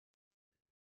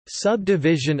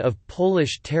Subdivision of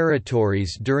Polish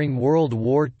territories during World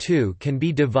War II can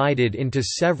be divided into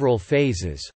several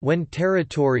phases, when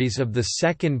territories of the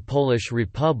Second Polish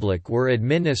Republic were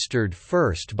administered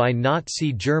first by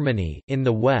Nazi Germany in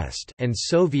the west and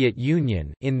Soviet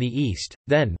Union in the east,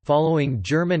 then following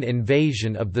German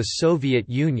invasion of the Soviet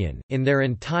Union in their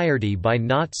entirety by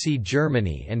Nazi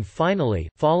Germany, and finally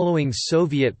following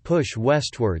Soviet push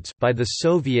westwards by the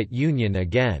Soviet Union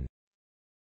again.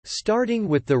 Starting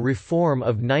with the reform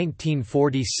of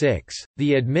 1946,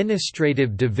 the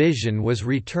administrative division was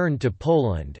returned to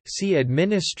Poland. See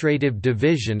Administrative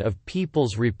Division of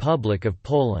People's Republic of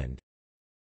Poland.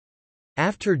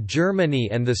 After Germany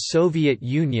and the Soviet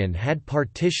Union had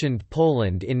partitioned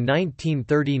Poland in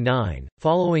 1939,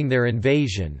 following their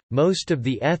invasion, most of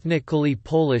the ethnically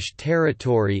Polish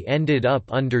territory ended up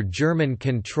under German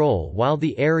control, while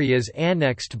the areas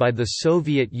annexed by the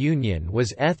Soviet Union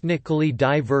was ethnically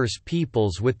diverse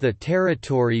peoples, with the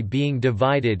territory being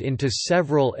divided into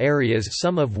several areas,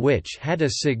 some of which had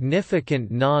a significant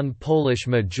non-Polish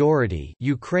majority,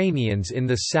 Ukrainians in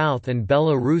the south and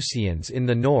Belarusians in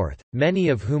the north, many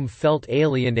of whom felt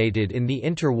alienated in the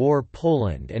interwar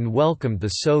Poland and welcomed the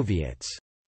Soviets.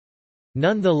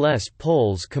 Nonetheless,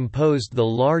 Poles composed the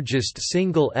largest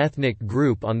single ethnic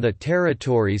group on the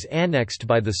territories annexed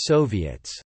by the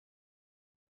Soviets.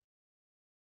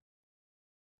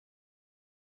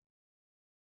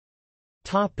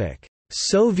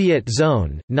 Soviet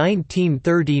zone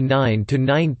 1939 to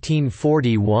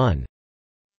 1941.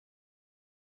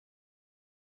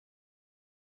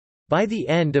 By the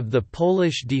end of the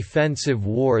Polish Defensive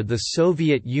War, the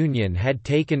Soviet Union had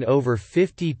taken over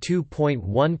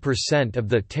 52.1% of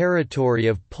the territory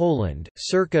of Poland,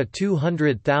 circa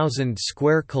 200,000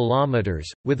 square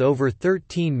kilometers, with over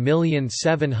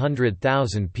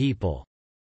 13,700,000 people.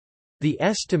 The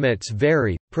estimates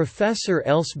vary. Professor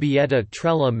Elżbieta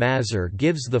Trela-Mazur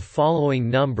gives the following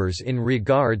numbers in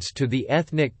regards to the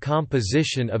ethnic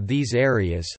composition of these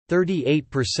areas: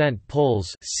 38%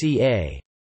 Poles, ca.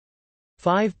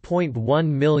 5.1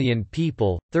 million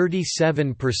people,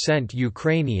 37%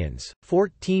 Ukrainians,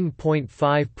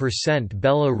 14.5%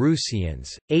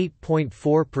 Belarusians,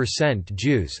 8.4%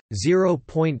 Jews,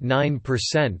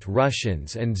 0.9%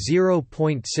 Russians and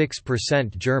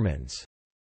 0.6% Germans.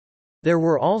 There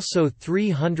were also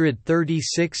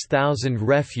 336,000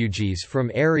 refugees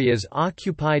from areas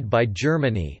occupied by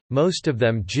Germany, most of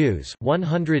them Jews,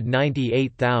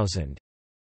 198,000.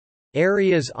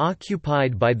 Areas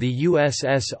occupied by the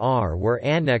USSR were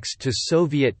annexed to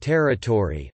Soviet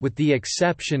territory, with the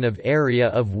exception of area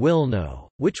of Wilno,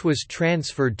 which was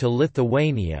transferred to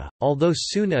Lithuania, although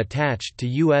soon attached to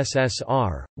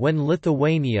USSR, when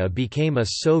Lithuania became a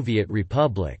Soviet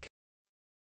republic.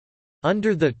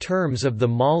 Under the terms of the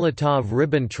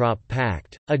Molotov–Ribbentrop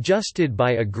Pact, adjusted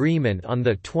by agreement on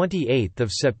 28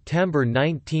 September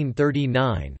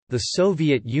 1939, the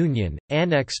Soviet Union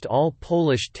annexed all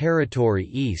Polish territory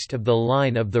east of the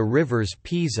line of the rivers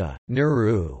Pisa,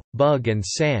 Nuru, Bug and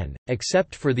San,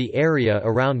 except for the area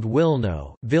around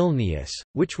Wilno, Vilnius,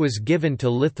 which was given to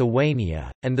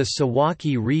Lithuania, and the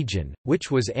Suwałki region,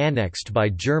 which was annexed by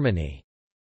Germany.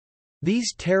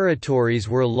 These territories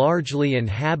were largely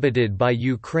inhabited by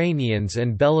Ukrainians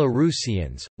and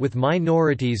Belarusians, with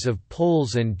minorities of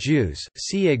Poles and Jews.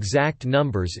 See exact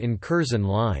numbers in Curzon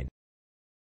line.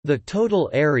 The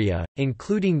total area,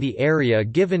 including the area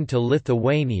given to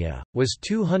Lithuania, was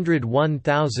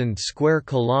 201,000 square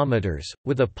kilometers,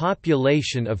 with a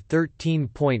population of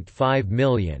 13.5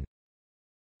 million.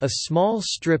 A small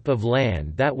strip of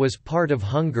land that was part of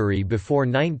Hungary before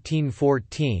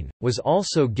 1914, was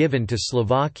also given to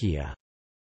Slovakia.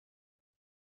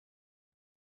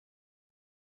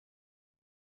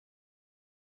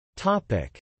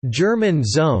 German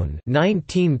zone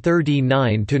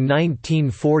 1939 to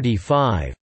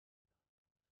 1945.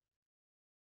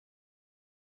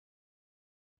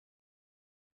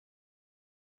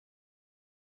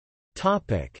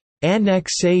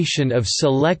 Annexation of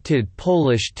selected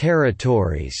Polish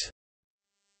territories.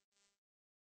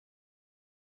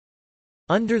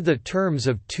 Under the terms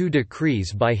of two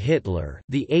decrees by Hitler,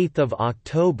 the 8th of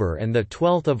October and the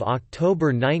 12th of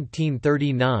October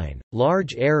 1939,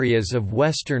 large areas of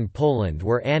western Poland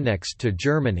were annexed to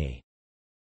Germany.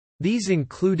 These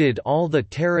included all the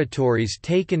territories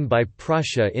taken by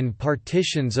Prussia in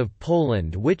partitions of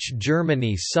Poland, which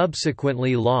Germany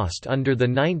subsequently lost under the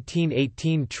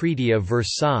 1918 Treaty of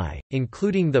Versailles,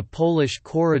 including the Polish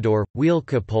corridor,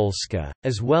 Wielkopolska,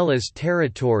 as well as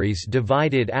territories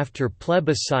divided after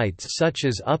plebiscites such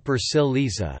as Upper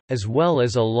Silesia, as well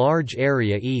as a large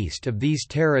area east of these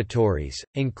territories,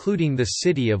 including the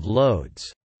city of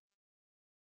Lodz.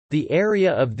 The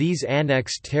area of these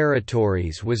annexed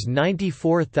territories was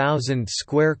 94,000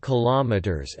 square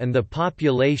kilometers and the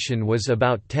population was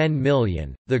about 10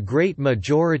 million, the great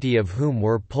majority of whom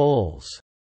were Poles.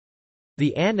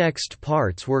 The annexed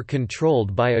parts were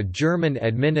controlled by a German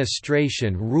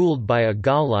administration ruled by a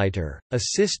Gauleiter, a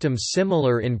system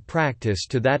similar in practice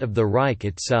to that of the Reich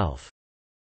itself.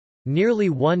 Nearly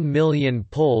 1 million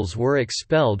Poles were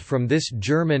expelled from this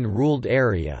German-ruled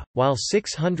area, while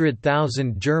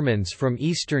 600,000 Germans from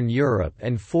Eastern Europe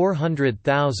and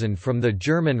 400,000 from the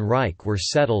German Reich were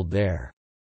settled there.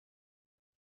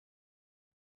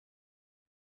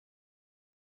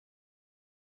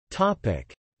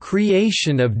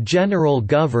 Creation of general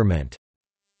government.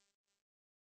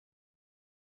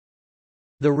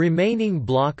 The remaining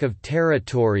block of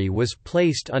territory was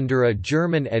placed under a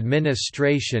German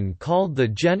administration called the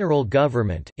General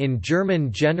Government, in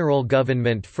German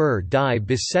Generalgouvernement für die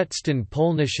besetzten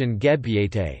polnischen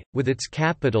Gebiete, with its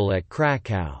capital at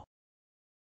Kraków.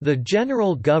 The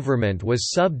general government was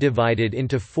subdivided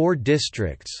into 4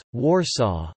 districts: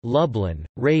 Warsaw, Lublin,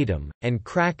 Radom, and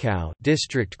Kraków,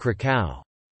 District Kraków.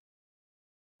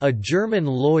 A German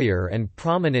lawyer and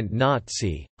prominent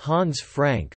Nazi, Hans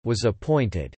Frank, was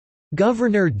appointed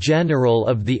Governor-General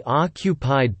of the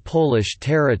occupied Polish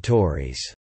territories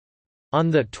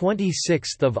on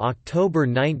 26 October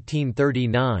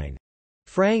 1939.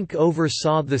 Frank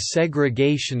oversaw the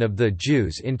segregation of the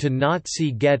Jews into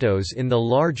Nazi ghettos in the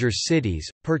larger cities,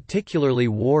 particularly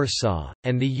Warsaw,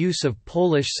 and the use of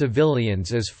Polish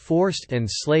civilians as forced and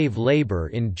slave labor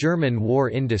in German war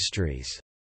industries.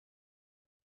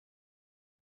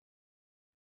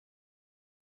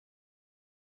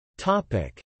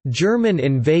 German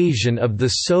invasion of the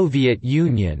Soviet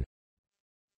Union.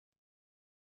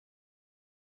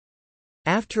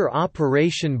 After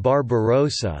Operation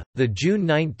Barbarossa, the June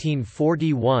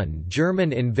 1941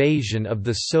 German invasion of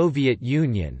the Soviet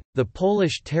Union, the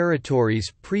Polish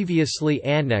territories previously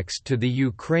annexed to the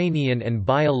Ukrainian and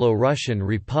Byelorussian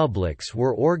republics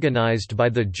were organized by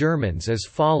the Germans as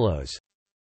follows: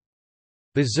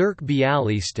 Bezirk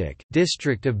Bialystok,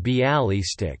 District of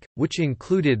Bialystok, which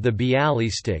included the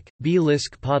Bialystok,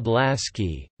 Bielsk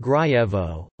Podlaski,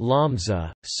 Grajewo,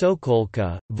 Łomża,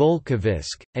 Sokolka,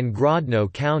 Volkovysk, and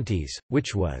Grodno counties,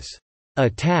 which was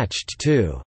attached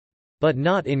to, but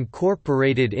not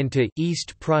incorporated into,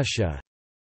 East Prussia.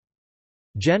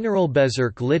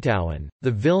 Generalbezirk Litauen,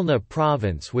 the Vilna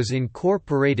province was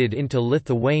incorporated into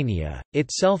Lithuania,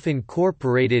 itself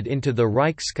incorporated into the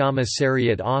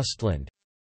Reichskommissariat Ostland.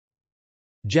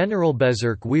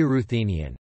 Generalbezirk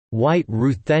Wieruthenian, White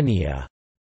Ruthenia,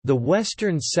 the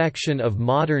western section of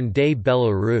modern-day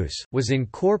Belarus, was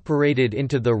incorporated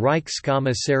into the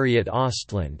Reichskommissariat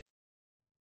Ostland.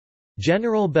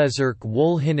 Generalbezirk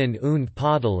Wolhynian und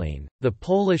Podolin, the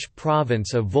Polish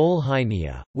province of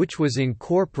Volhynia, which was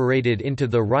incorporated into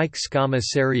the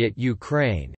Reichskommissariat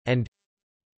Ukraine, and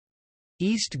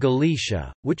East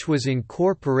Galicia, which was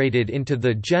incorporated into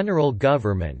the general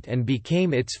government and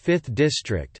became its 5th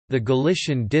district, the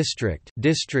Galician district,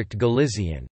 District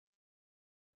Galician.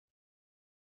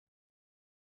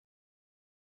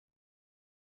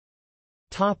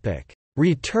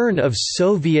 Return of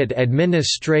Soviet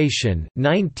administration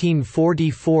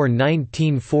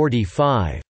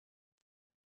 1944–1945.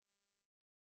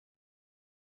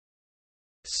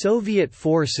 Soviet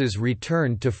forces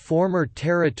returned to former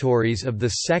territories of the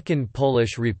Second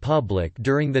Polish Republic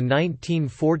during the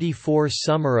 1944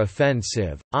 summer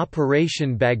offensive,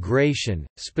 Operation Bagration,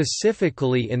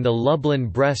 specifically in the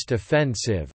Lublin-Brest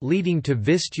offensive, leading to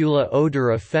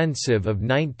Vistula-Oder offensive of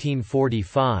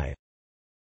 1945.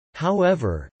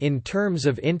 However, in terms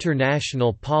of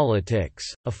international politics,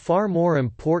 a far more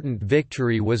important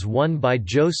victory was won by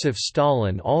Joseph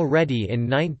Stalin already in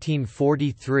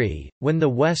 1943, when the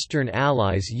Western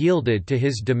Allies yielded to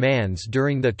his demands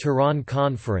during the Tehran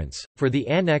Conference, for the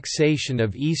annexation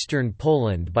of eastern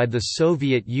Poland by the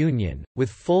Soviet Union, with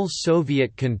full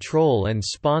Soviet control and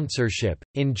sponsorship.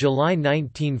 In July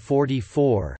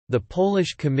 1944, the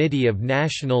Polish Committee of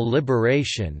National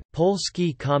Liberation,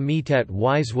 Polski Komitet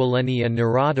Wyzwolenia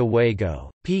Narodowego,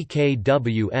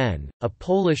 PKWN, a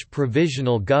Polish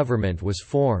provisional government was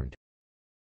formed.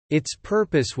 Its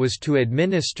purpose was to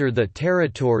administer the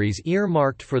territories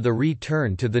earmarked for the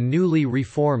return to the newly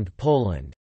reformed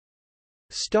Poland.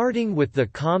 Starting with the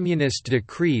Communist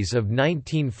decrees of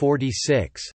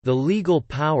 1946, the legal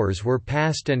powers were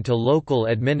passed into local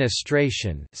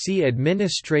administration. See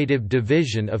Administrative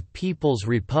Division of People's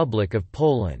Republic of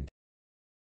Poland.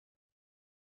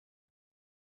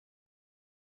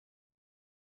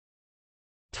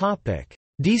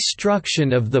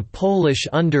 Destruction of the Polish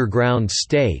underground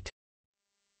state.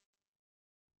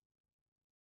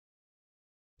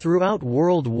 Throughout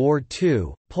World War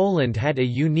II, Poland had a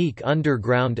unique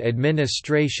underground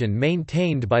administration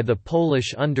maintained by the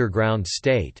Polish underground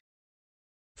state.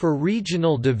 For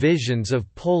regional divisions of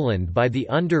Poland by the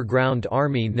underground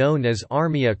army known as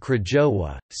Armia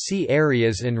Krajowa, see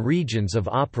areas and regions of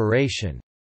operation.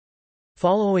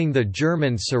 Following the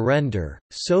German surrender,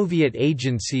 Soviet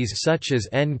agencies such as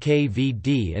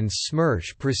NKVD and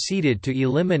Smersh proceeded to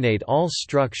eliminate all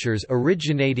structures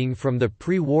originating from the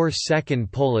pre-war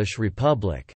Second Polish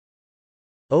Republic.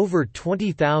 Over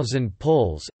 20,000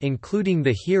 Poles, including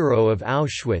the hero of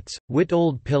Auschwitz,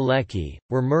 Witold Pilecki,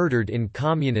 were murdered in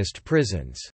communist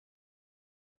prisons.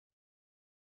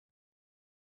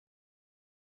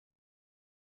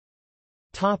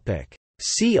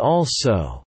 See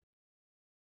also: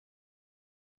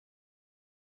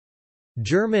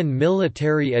 German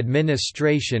military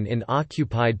administration in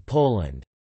occupied Poland.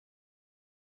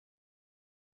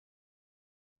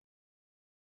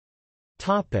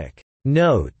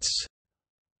 Notes.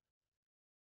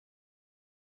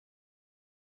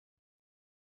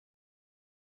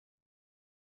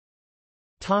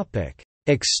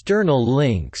 External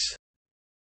links.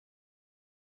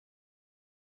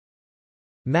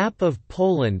 Map of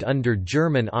Poland under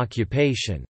German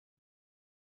occupation.